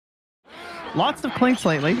lots of clinks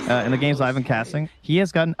lately in the games I've been casting. He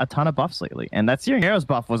has gotten a ton of buffs lately, and that Searing Arrows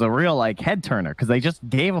buff was a real like head turner because they just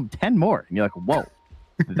gave him 10 more, and you're like, whoa,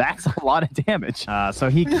 that's a lot of damage. So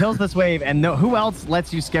he kills this wave, and who else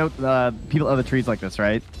lets you scout people other trees like this,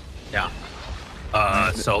 right? Yeah.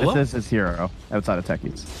 Solo. This is his hero outside of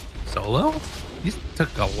techies. Solo. He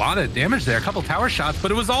took a lot of damage there, a couple tower shots, but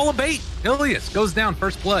it was all a bait. Ilias goes down,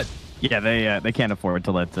 first blood. Yeah, they can't afford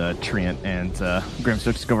to let Treant and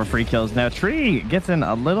Grimstroke go for free kills. Now, Tree gets in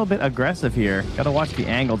a little bit aggressive here. Got to watch the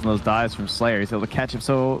angles and those dives from Slayer. He's able to catch him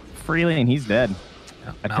so freely, and he's dead.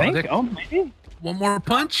 Yeah, I think. Oh, maybe. One more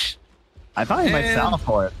punch. I thought he might sell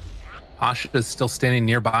for it. Pasha is still standing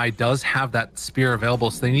nearby, does have that spear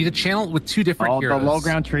available, so they need to channel it with two different heroes. The low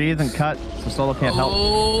ground tree isn't cut, so Solo can't help.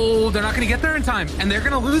 Oh, they're not going to get there in time, and they're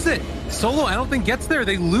going to lose it. Solo, I don't think, gets there.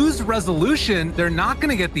 They lose resolution. They're not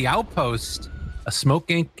going to get the outpost. A smoke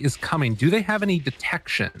gank is coming. Do they have any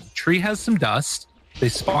detection? Tree has some dust. They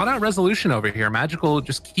spot out resolution over here. Magical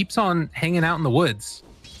just keeps on hanging out in the woods.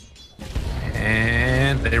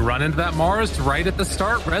 And they run into that Mars right at the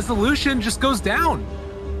start. Resolution just goes down.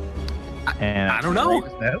 And I don't know.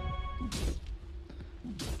 All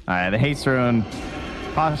right, the haste rune.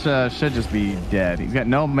 Pasha should just be dead. He's got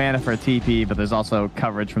no mana for a TP, but there's also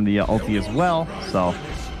coverage from the ulti as well. So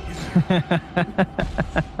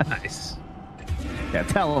nice. Yeah,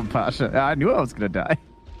 tell him, Pasha. I knew I was gonna die.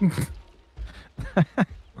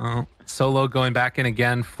 Solo going back in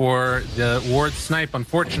again for the ward snipe.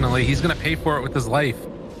 Unfortunately, he's gonna pay for it with his life.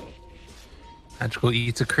 Magical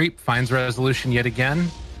eats a creep, finds resolution yet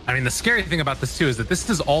again. I mean, the scary thing about this too is that this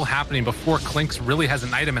is all happening before Clinks really has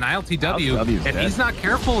an item, and ILTW, if he's not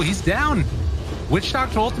careful, he's down. Witch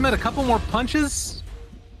Doctor ultimate, a couple more punches.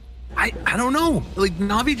 I don't know. Like,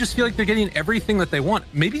 Na'Vi just feel like they're getting everything that they want.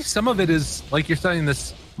 Maybe some of it is like you're saying,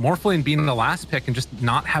 this Morphlane being the last pick and just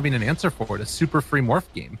not having an answer for it, a super free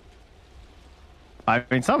morph game. I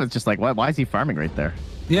mean, some of it's just like, why is he farming right there?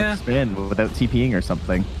 Yeah. Spin without TPing or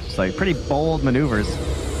something. Just like pretty bold maneuvers.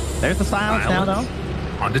 There's the silence now, though.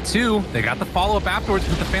 On to 2. They got the follow-up afterwards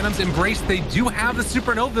with the Phantom's Embrace. They do have the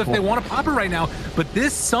Supernova if they want to pop it right now. But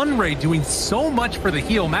this Sunray doing so much for the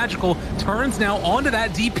heal. Magical turns now onto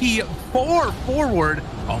that DP forward.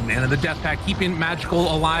 Oh, man, and the Death Pack keeping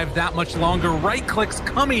Magical alive that much longer. Right clicks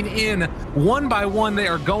coming in. One by one, they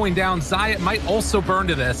are going down. Zayat might also burn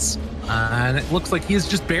to this. And it looks like he's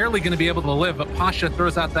just barely going to be able to live. But Pasha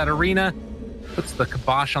throws out that arena, puts the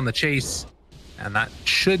kibosh on the chase. And that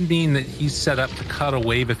should mean that he's set up to cut a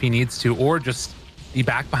wave if he needs to, or just be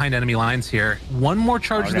back behind enemy lines here. One more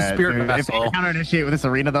charge of the Spirit Vessel. If they counter-initiate with this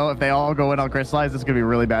arena, though, if they all go in on Crystallize, this is going to be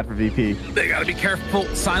really bad for VP. They got to be careful.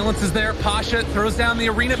 Silence is there. Pasha throws down the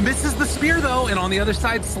arena, misses the spear, though. And on the other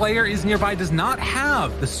side, Slayer is nearby, does not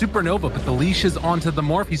have the Supernova, but the leash is onto the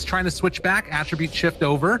Morph. He's trying to switch back, attribute shift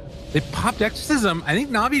over. They popped Exorcism. I think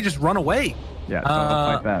Na'Vi just run away. Yeah,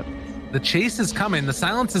 like that. The chase is coming. The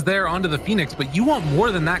silence is there onto the Phoenix, but you want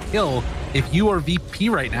more than that kill if you are VP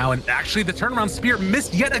right now. And actually, the turnaround spear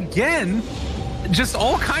missed yet again. Just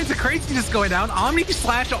all kinds of craziness going down. Omni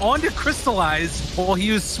Slash onto Crystallize while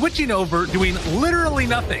he was switching over, doing literally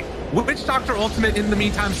nothing. Witch Doctor ultimate in the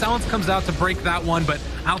meantime. Silence comes out to break that one, but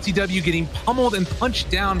LTW getting pummeled and punched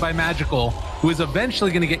down by Magical, who is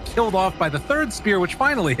eventually going to get killed off by the third spear, which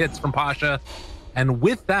finally hits from Pasha. And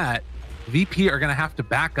with that, VP are going to have to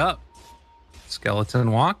back up.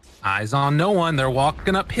 Skeleton walk, eyes on no one. They're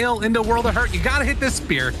walking uphill into World of Hurt. You gotta hit this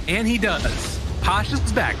spear, and he does. Pasha's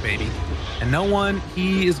back, baby. And no one,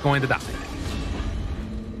 he is going to die.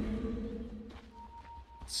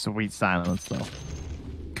 Sweet silence, though.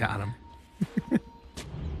 Got him.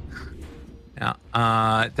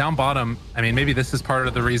 Yeah, down bottom, I mean, maybe this is part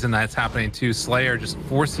of the reason that's happening too. Slayer just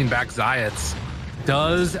forcing back Zayats.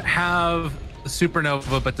 Does have the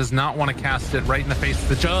Supernova, but does not want to cast it right in the face of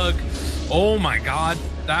the Jug. Oh my god,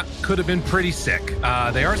 that could have been pretty sick.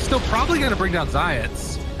 They are still probably going to bring down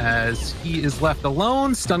Zayats as he is left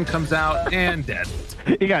alone. Stun comes out and dead.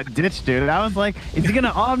 He got ditched, dude. I was like, is he going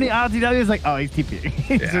to Omni LTW? He's like, oh, he's TP.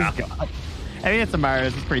 He's just gone. I mean, it's a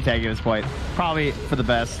Marius. He's pretty tanky at this point. Probably for the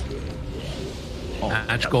best. Oh,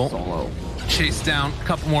 Magical. Solo. Chase down, a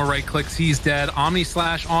couple more right clicks. He's dead. Omni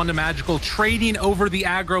Slash onto Magical, trading over the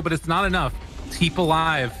aggro, but it's not enough to keep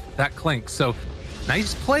alive that Clink. So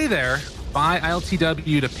nice play there by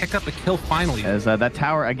ILTW to pick up a kill finally. As that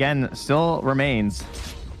tower again still remains.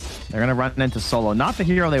 They're gonna run into Solo, not the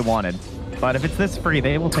hero they wanted, but if it's this free,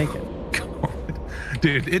 they will take it.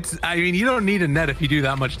 Dude, I mean, you don't need a net if you do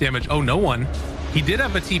that much damage. Oh, no one. He did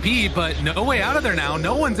have a TP, but no way out of there now.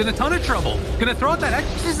 No one's in a ton of trouble. Gonna throw out that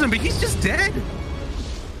exorcism, but he's just dead.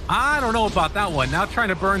 I don't know about that one. Now trying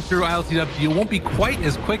to burn through ILTW won't be quite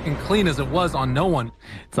as quick and clean as it was on No One.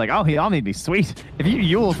 It's like, oh, I'll need to be sweet. If you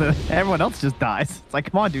Yule, everyone else just dies. It's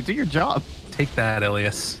like, come on, dude, do your job. Take that,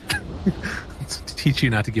 Ilias. Let's teach you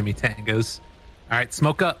not to give me tangos. All right,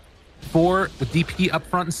 smoke up for the DP up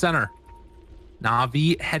front and center.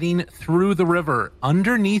 Na'Vi heading through the river.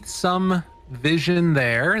 Underneath some vision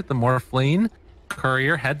there, the Morphling.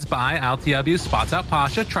 Courier heads by. ILTW spots out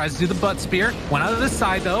Pasha, tries to do the butt spear. Went out of the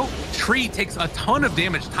side though. Tree takes a ton of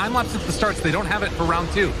damage. Time lapse at the start, so they don't have it for round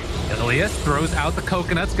 2. Ilias throws out the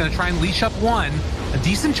coconuts, gonna try and leash up one. A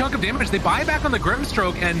decent chunk of damage. They buy back on the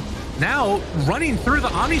Grimstroke, and now running through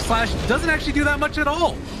the Omni Slash doesn't actually do that much at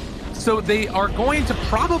all. So they are going to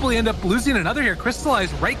probably end up losing another here.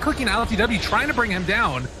 Crystallize right-clicking ILTW, trying to bring him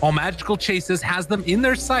down. All Magical chases, has them in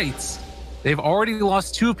their sights. They've already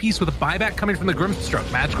lost 2 apiece with a buyback coming from the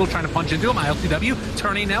Grimstroke. Magical trying to punch into him. ILTW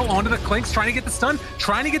turning now onto the Clinks, trying to get the stun,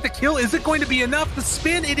 trying to get the kill. Is it going to be enough? The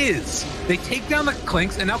spin, it is. They take down the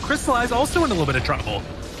Clinks, and now Crystallize also in a little bit of trouble.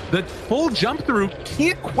 The full jump through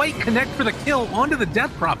can't quite connect for the kill onto the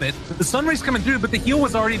Death Prophet. The Sunrays coming through, but the heal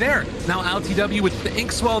was already there. Now ILTW with the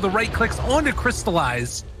Ink Swell, the right clicks onto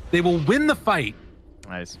Crystallize. They will win the fight.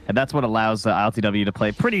 Nice. And that's what allows ILTW to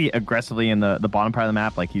play pretty aggressively in the bottom part of the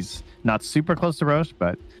map. Like, he's not super close to Roche,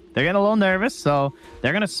 but they're getting a little nervous. So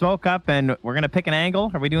they're going to smoke up, and we're going to pick an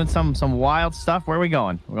angle. Are we doing some wild stuff? Where are we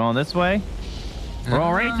going? We're going this way? We're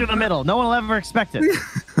going right through the middle. No one will ever expect it.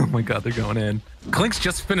 Oh my god, they're going in. Clinks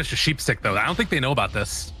just finished a sheep stick, though. I don't think they know about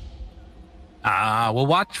this. We'll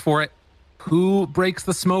watch for it. Who breaks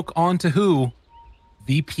the smoke onto who?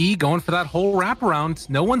 VP going for that whole wraparound.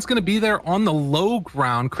 No one's going to be there on the low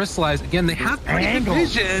ground. Crystallize, again, they have pretty good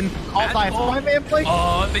vision.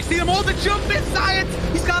 They see him all the jump in, Science.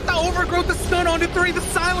 He's got the overgrowth, the stun onto 3, the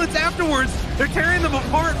silence afterwards. They're tearing them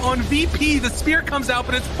apart on VP. The spear comes out,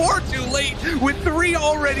 but it's far too late with 3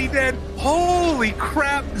 already dead. Holy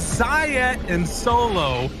crap, Zayat and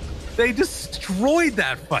Solo. They destroyed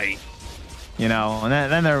that fight. You know, and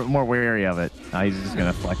then they're more wary of it. He's just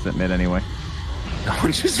going to flex at mid anyway. No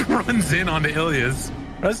one just runs in onto Ilias.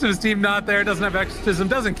 Rest of his team not there, doesn't have exorcism,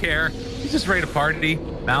 doesn't care. He's just ready to party.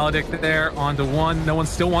 Maledict there onto 1. No one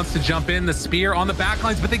still wants to jump in. The spear on the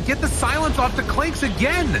backlines, but they get the silence off the Clinks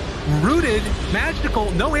again. Rooted,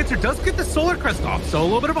 Magical, no answer. Does get the Solar Crest off. So a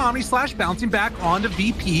little bit of Omni Slash bouncing back onto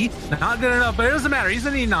VP. Not good enough, but it doesn't matter. He's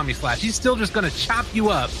gonna need an Omni Slash. He's still just gonna chop you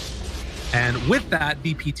up. And with that,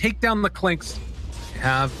 VP take down the Clinks.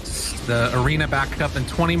 Have the arena back up in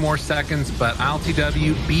 20 more seconds, but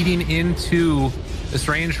ILTW beating into this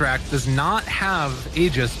range rack. Does not have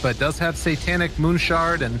Aegis, but does have Satanic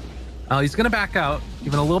Moonshard, and he's going to back out,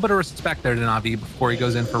 giving a little bit of respect there to Na'Vi before he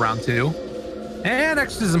goes in for round 2. And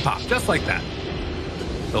Exorcism pop, just like that.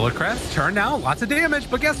 Solar Crest turned out, lots of damage,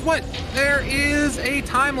 but guess what? There is a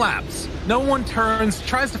time lapse. No one turns,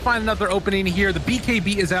 tries to find another opening here. The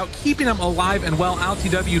BKB is out, keeping him alive and well.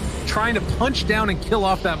 ILTW trying to punch down and kill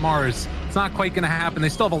off that Mars. It's not quite going to happen. They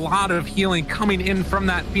still have a lot of healing coming in from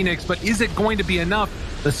that Phoenix, but is it going to be enough?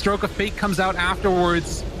 The Stroke of Fate comes out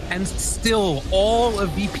afterwards, and still all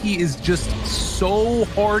of VP is just so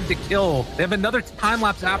hard to kill. They have another time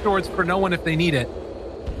lapse afterwards for no one if they need it.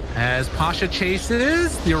 As Pasha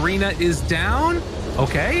chases, the arena is down.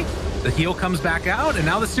 Okay, the heal comes back out, and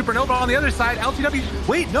now the Supernova on the other side. LTW,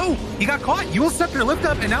 wait, no, he got caught. Yule Scepter lift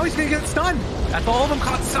up, and now he's gonna get stunned. That's all of them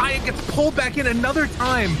caught. Saiyan gets pulled back in another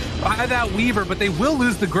time by that Weaver, but they will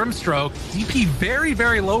lose the Grimstroke. DP very,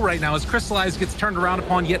 very low right now as Crystallize gets turned around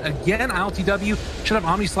upon yet again. ILTW should have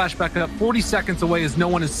Omni Slash back up 40 seconds away as no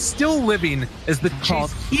one is still living as the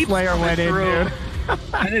chase keeps coming through.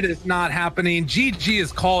 And it is not happening. GG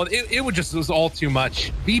is called. It was all too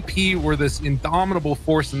much. VP were this indomitable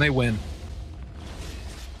force, and they win.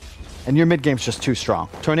 And your mid game's just too strong.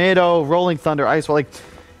 Tornado, Rolling Thunder, Ice. Well, like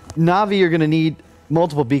Na'Vi, you're gonna need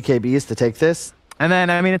multiple BKBs to take this. And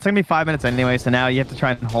then, I mean, it's going to be 5 minutes anyway, so now you have to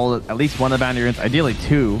try and hold at least one of the boundary runes. Ideally,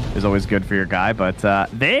 2 is always good for your guy, but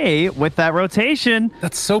they, with that rotation...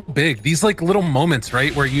 That's so big. These, like, little moments,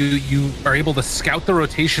 right, where you are able to scout the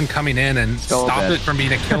rotation coming in and stop it from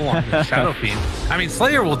being a kill on the Shadow Fiend. I mean,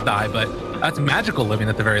 Slayer will die, but that's magical living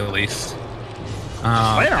at the very least.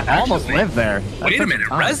 Slayer almost lived there. Wait a minute,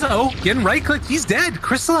 Rezo getting right-clicked, he's dead.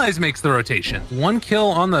 Crystallize makes the rotation. 1 kill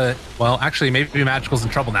on the, well, actually, maybe Magical's in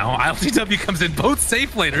trouble now. ILTW comes in, both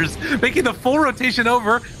safe laners, making the full rotation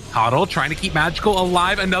over. Coddle trying to keep Magical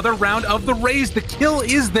alive. Another round of the raise. The kill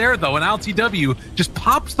is there, though, and ILTW just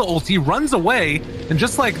pops the ulti, runs away, and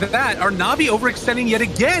just like that, our Na'Vi overextending yet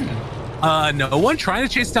again. No one trying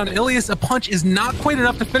to chase down Ilias. A punch is not quite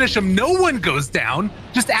enough to finish him. No one goes down.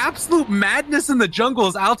 Just absolute madness in the jungle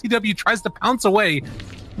as LTW tries to pounce away.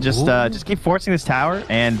 Just keep forcing this tower,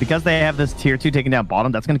 and because they have this tier 2 taking down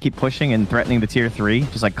bottom, that's going to keep pushing and threatening the tier 3,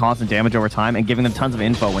 just like constant damage over time and giving them tons of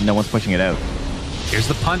info when no one's pushing it out. Here's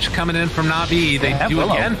the punch coming in from Na'Vi. They do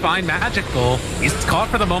again find Magical. He's caught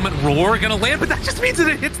for the moment. Roar gonna land, but that just means that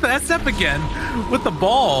it hits the SF again with the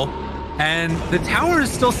ball. And the tower is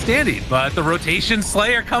still standing, but the rotation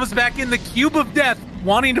Slayer comes back in the cube of death,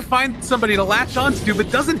 wanting to find somebody to latch onto, but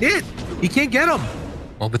doesn't hit. He can't get him.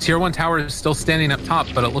 Well, the tier 1 tower is still standing up top,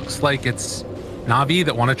 but it looks like it's Na'Vi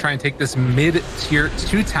that want to try and take this mid-tier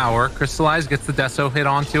 2 tower. Crystallize gets the Deso hit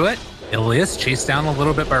onto it. Ilias chased down a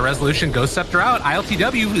little bit by Resolution. Ghost Scepter out.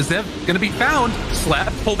 ILTW is going to be found.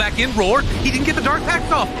 Slap, pull back in, Roar. He didn't get the Dark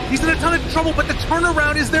Pact off. He's in a ton of trouble, but the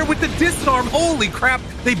turnaround is there with the disarm. Holy crap.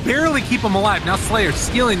 They barely keep him alive. Now Slayer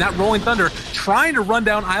stealing that Rolling Thunder, trying to run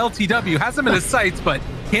down ILTW. Has him in his sights, but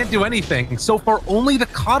can't do anything. So far, only the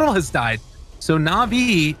Coddle has died. So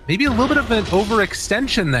Na'Vi, maybe a little bit of an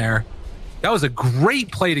overextension there. That was a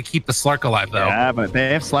great play to keep the Slark alive, though. Yeah, but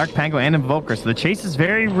they have Slark, Pango, and Invoker, so the chase is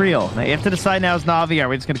very real. Now, you have to decide now as Na'Vi, are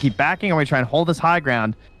we just going to keep backing, or are we trying to hold this high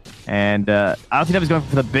ground? And LTW is going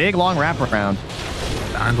for the big, long wraparound.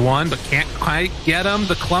 Found one, but can't quite get him.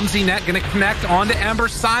 The clumsy net going to connect onto Ember.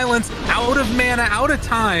 Silence, out of mana, out of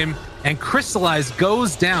time. And Crystallize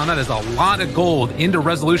goes down. That is a lot of gold into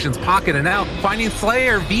Resolution's pocket. And now finding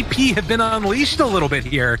Slayer, VP have been unleashed a little bit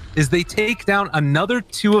here as they take down another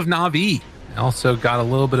 2 of Na'Vi. Also got a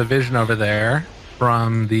little bit of vision over there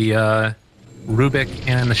from the Rubik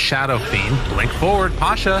and the Shadow Fiend. Blink forward,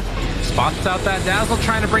 Pasha spots out that Dazzle,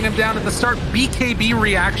 trying to bring him down at the start. BKB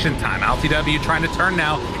reaction time. LTW trying to turn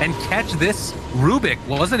now and catch this. Rubik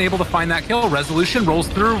wasn't able to find that kill. Resolution rolls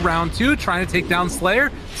through round 2, trying to take down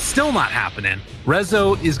Slayer. Still not happening.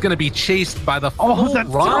 Rezo is going to be chased by the full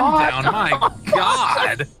rundown. My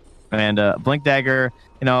God. And Blink Dagger,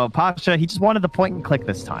 you know, Pasha, he just wanted the point and click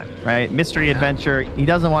this time, right? Mystery adventure. He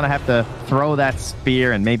doesn't want to have to throw that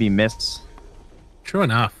spear and maybe miss. True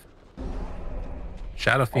enough.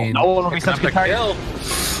 Shadow Fiend. No one will be such a good target.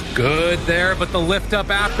 Good there, but the lift up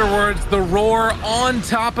afterwards, the roar on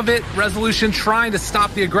top of it. Resolution trying to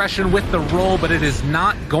stop the aggression with the roll, but it is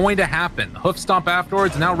not going to happen. Hoof stomp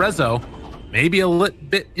afterwards. Now Rezo maybe a little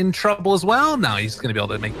bit in trouble as well. Now he's going to be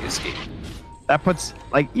able to make the escape. That puts,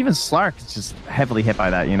 like, even Slark is just heavily hit by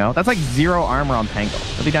that, you know? That's like 0 armor on Pango.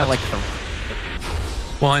 He'll be down like...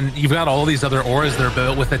 Well, and you've got all these other auras that are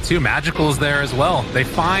built with it too. Magical's there as well. They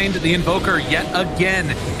find the Invoker yet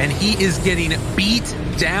again, and he is getting beat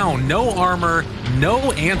down. No armor,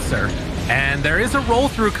 no answer. And there is a roll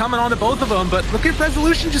through coming onto both of them, but look at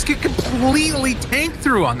Resolution just get completely tanked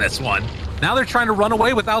through on this one. Now they're trying to run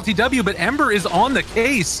away with LTW, but Ember is on the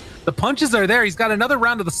case. The punches are there. He's got another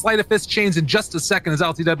round of the Sleight of Fist chains in just a second as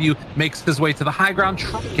LTW makes his way to the high ground,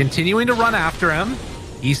 continuing to run after him.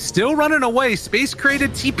 He's still running away. Space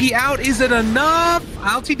created, TP out. Is it enough?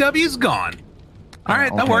 LTW's gone. All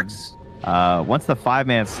right, that works. Once the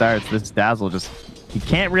 5-man starts, this Dazzle just, he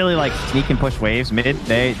can't really like sneak and push waves mid. Did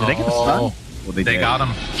they get the stun? Well, they got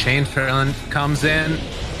him. Chain Ferlin comes in.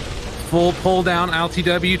 Full pull down.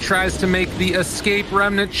 LTW tries to make the escape.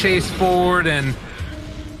 Remnant chase forward, and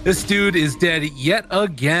this dude is dead yet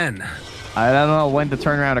again. I don't know when the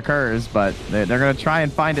turnaround occurs, but they're going to try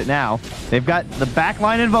and find it now. They've got the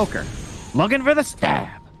backline Invoker looking for the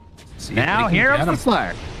stab. Now here comes the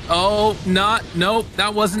Slayer. Oh, nope,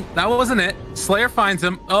 that wasn't it. Slayer finds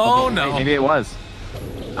him. Oh, no. Maybe it was.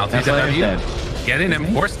 LTW getting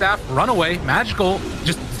him. War Staff, runaway. Magical,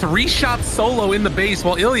 just 3 shots solo in the base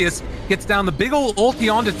while Ilias gets down the big old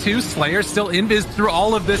ulti onto 2. Slayer still invis through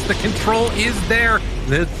all of this. The control is there.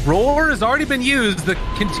 The roar has already been used. The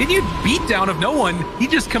continued beatdown of no one. He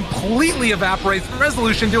just completely evaporates.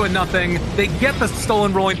 Resolution doing nothing. They get the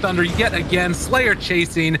stolen Rolling Thunder yet again. Slayer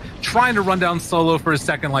chasing, trying to run down solo for his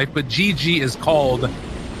second life, but GG is called.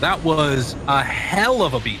 That was a hell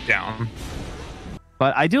of a beatdown.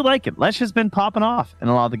 But I do like it. Lesh has been popping off in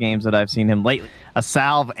a lot of the games that I've seen him lately. A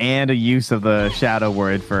salve and a use of the Shadow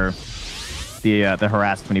Word for the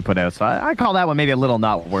harassment he put out. So I call that one maybe a little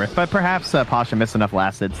not worth, but perhaps Pasha missed enough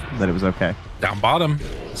last hits that it was okay. Down bottom,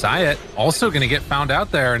 Zayat also going to get found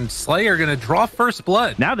out there, and Slayer going to draw first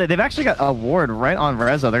blood. Now that they've actually got a ward right on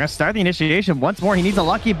Rezo, they're going to start the initiation once more. He needs a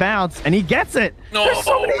lucky bounce, and he gets it. No,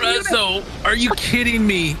 Rezo, are you kidding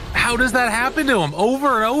me? How does that happen to him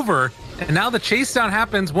over and over? And now the chase down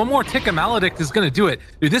happens. One more tick of Maledict is going to do it.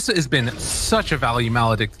 Dude, this has been such a value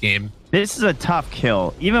Maledict game. This is a tough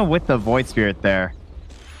kill, even with the Void Spirit there.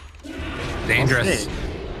 Dangerous.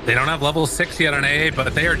 They don't have level 6 yet on AA,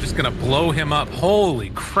 but they are just going to blow him up. Holy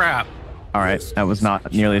crap. All right, that was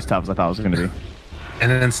not nearly as tough as I thought it was going to be. And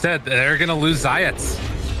then instead, they're going to lose Zayats.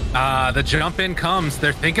 The jump in comes.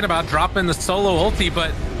 They're thinking about dropping the solo ulti,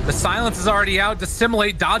 but the silence is already out.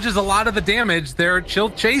 Dissimulate dodges a lot of the damage. They're chill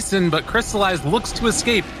chasing, but Crystallized looks to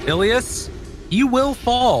escape. Ilias, he will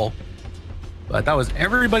fall. But that was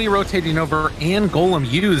everybody rotating over and Golem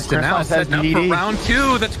used. And now setting up for round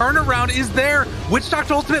 2. The turnaround is there. Witch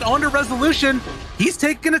Doctor ultimate onto Resolution. He's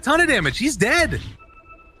taking a ton of damage. He's dead.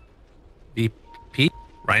 VP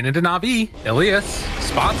right into Na'Vi. Ilias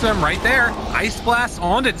spots him right there. Ice Blast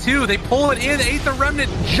onto 2. They pull it in. Aether Remnant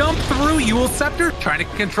jump through. Eul Scepter trying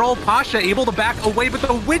to control Pasha, able to back away, but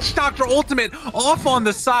the Witch Doctor ultimate off on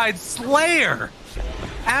the side. Slayer.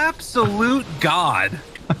 Absolute god.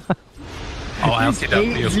 Oh,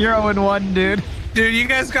 LCW. 8-0-1, dude. Dude, you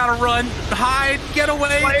guys gotta run, hide, get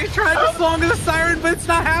away. They tried the Song of the Siren, but it's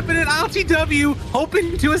not happening. LTW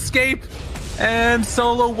hoping to escape. And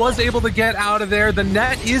Solo was able to get out of there. The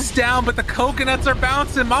net is down, but the coconuts are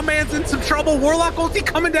bouncing. My man's in some trouble. Warlock ulti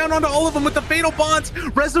coming down onto all of them with the Fatal Bonds.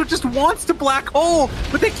 Rezo just wants to black hole,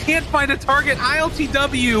 but they can't find a target.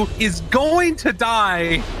 ILTW is going to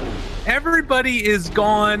die. Everybody is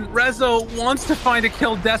gone. Rezo wants to find a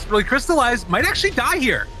kill desperately. Crystallized might actually die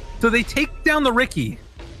here. So they take down the Ricky.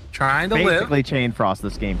 Trying to live. Basically chain frost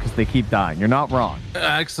this game because they keep dying. You're not wrong.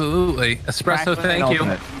 Absolutely. Espresso, thank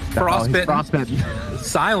you. Frostbitten.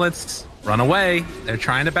 Silenced. Run away. They're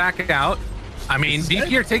trying to back out. I mean,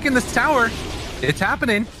 VP are taking this tower. It's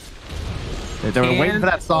happening. They were waiting for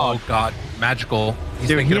that song. Oh, God. Magical.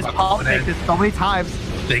 He's all-faked it so many times.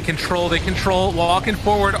 They control, walking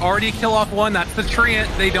forward, already kill off one, that's the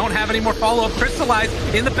Treant. They don't have any more follow-up. Crystallized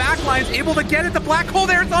in the back lines, able to get it, the black hole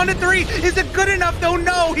there, it's on to 3. Is it good enough though?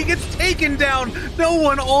 No, he gets taken down. No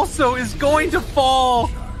one also is going to fall.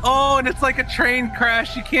 Oh, and it's like a train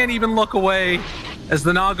crash. You can't even look away as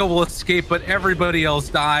the Naga will escape, but everybody else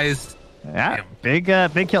dies. Yeah, big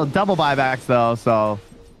kill, double buybacks though, so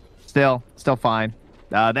still fine.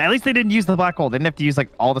 At least they didn't use the black hole. They didn't have to use like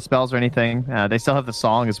all the spells or anything. They still have the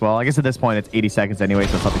song as well. I guess at this point it's 80 seconds anyway,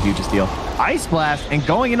 so it's not the hugest deal. Ice Blast and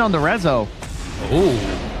going in on the Rezo.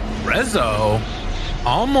 Oh, Rezo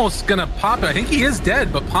almost gonna pop it. I think he is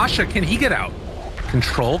dead, but Pasha, can he get out?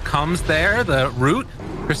 Control comes there, the root.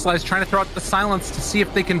 Crystallized trying to throw out the silence to see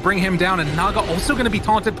if they can bring him down, and Naga also gonna be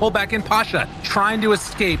taunted, pull back in. Pasha trying to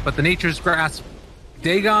escape, but the Nature's Grasp.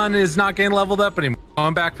 Dagon is not getting leveled up, but he's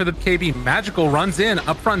going back for the KB. Magical runs in,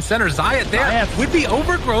 up front center. Zayat there with the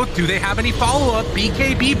overgrowth. Do they have any follow-up?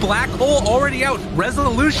 BKB, black hole already out.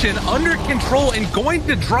 Resolution under control and going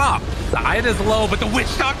to drop. Zayat is low, but the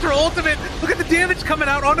Witch Doctor ultimate. Look at the damage coming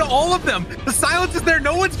out onto all of them. The silence is there.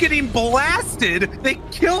 No one's getting blasted. They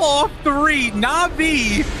kill off 3.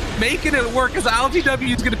 Na'Vi making it work as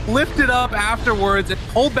LGW is going to lift it up afterwards and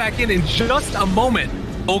pull back in just a moment.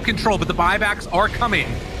 Full control, but the buybacks are coming.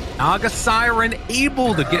 Naga Siren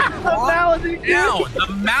able to get down. The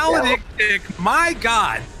Maledictic, my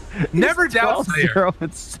God. Never doubt Slayer.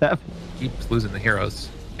 0-7. Keeps losing the heroes.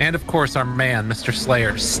 And of course, our man, Mr.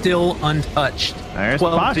 Slayer, still untouched.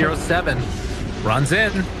 12-0-7. Runs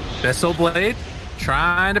in. Bissell Blade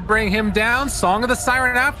trying to bring him down. Song of the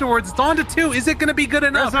Siren afterwards. It's on to 2. Is it going to be good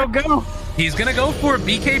enough? Go. He's going to go for it.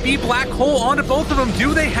 BKB Black Hole onto both of them.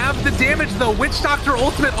 Do they have the damage, though? Witch Doctor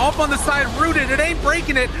Ultimate off on the side, rooted. It ain't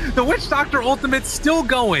breaking it. The Witch Doctor Ultimate still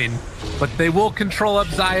going. But they will control up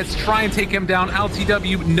Zayats, try and take him down.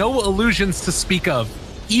 LTW, no illusions to speak of.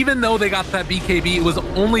 Even though they got that BKB, it was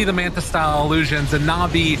only the Manta-style illusions, and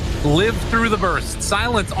Na'Vi lived through the burst.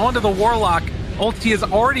 Silence onto the Warlock. Ulti has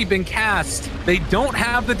already been cast. They don't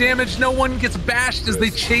have the damage. No one gets bashed as they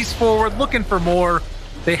chase forward, looking for more.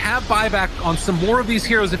 They have buyback on some more of these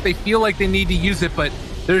heroes if they feel like they need to use it, but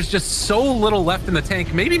there's just so little left in the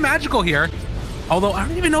tank. Maybe Magical here, although I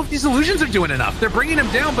don't even know if these illusions are doing enough. They're bringing him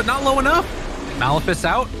down, but not low enough. Malefice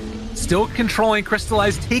out, still controlling.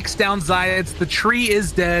 Crystallized takes down Zayats. The tree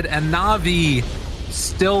is dead, and Na'Vi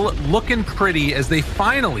still looking pretty as they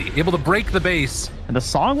finally able to break the base. And the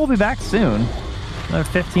song will be back soon. Another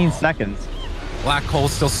 15 seconds. Black Hole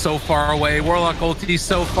still so far away. Warlock ulti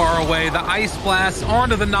so far away. The Ice Blast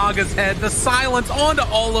onto the Naga's head. The silence onto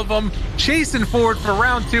all of them. Chasing forward for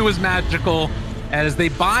round 2 is Magical. As they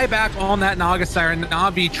buy back on that Naga Siren,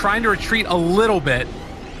 Na'Vi trying to retreat a little bit.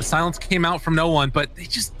 The silence came out from no one, but they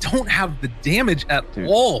just don't have the damage at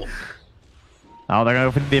all. Oh, they're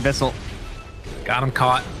going to go for the Abyssal. Got him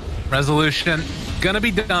caught. Resolution gonna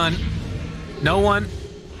be done. No one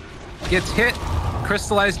gets hit.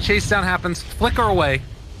 Crystallized chase down happens. Flicker away.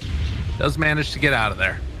 Does manage to get out of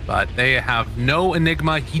there. but they have no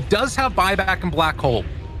Enigma. He does have buyback and Black Hole.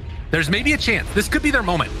 There's maybe a chance. This could be their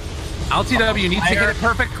moment. LTW needs to hit it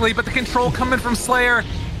perfectly, but the control coming from Slayer.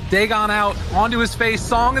 Dagon out onto his face.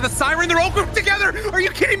 Song of the Siren. They're all grouped together. Are you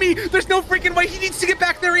kidding me? There's no freaking way. He needs to get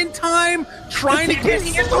back there in time. Trying to get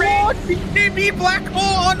his BKB Black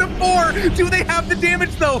Hole on the 4. Do they have the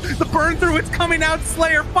damage though? The burn through, it's coming out.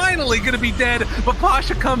 Slayer finally going to be dead, but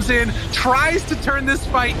Pasha comes in, tries to turn this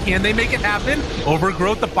fight. Can they make it happen?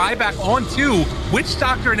 Overgrowth, the buyback on 2. Witch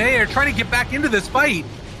Doctor and A are trying to get back into this fight.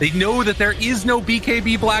 They know that there is no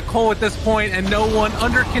BKB Black Hole at this point and no one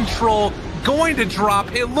under control. Going to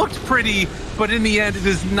drop. It looked pretty, but in the end, it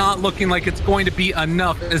is not looking like it's going to be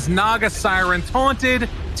enough as Naga Siren taunted,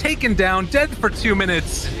 taken down, dead for 2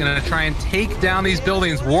 minutes. Gonna try and take down these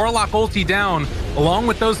buildings. Warlock ulti down, along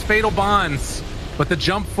with those fatal bonds. But the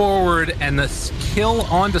jump forward and the kill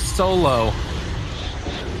onto Solo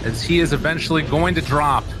as he is eventually going to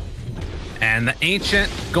drop. And the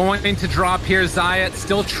Ancient going to drop here. Zayat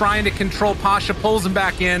still trying to control Pasha, pulls him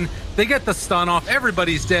back in. They get the stun off,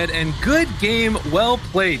 everybody's dead, and good game, well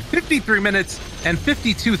played. 53 minutes and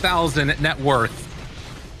 52,000 net worth.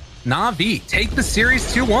 Na'Vi take the series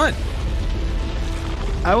 2-1.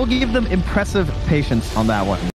 I will give them impressive patience on that one.